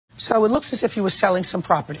So it looks as if you were selling some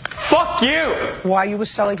property. Fuck you! Why you were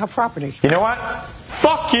selling her property? You know what?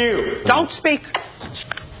 Fuck you! Don't speak.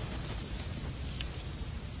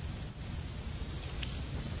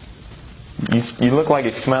 You look like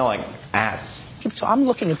you smell like ass. So I'm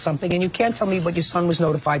looking at something, and you can't tell me what your son was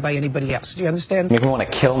notified by anybody else. Do you understand? You make me want to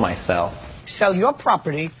kill myself. Sell your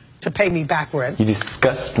property to pay me back rent. You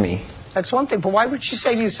disgust me. That's one thing, but why would she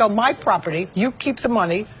say to you, sell my property, you keep the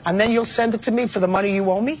money, and then you'll send it to me for the money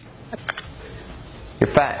you owe me? You're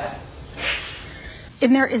fat.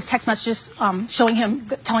 In there is text messages showing him,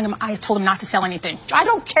 telling him I told him not to sell anything. I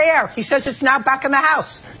don't care. He says it's now back in the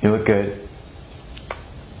house. You look good.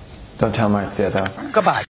 Don't tell Marzia, though. Goodbye.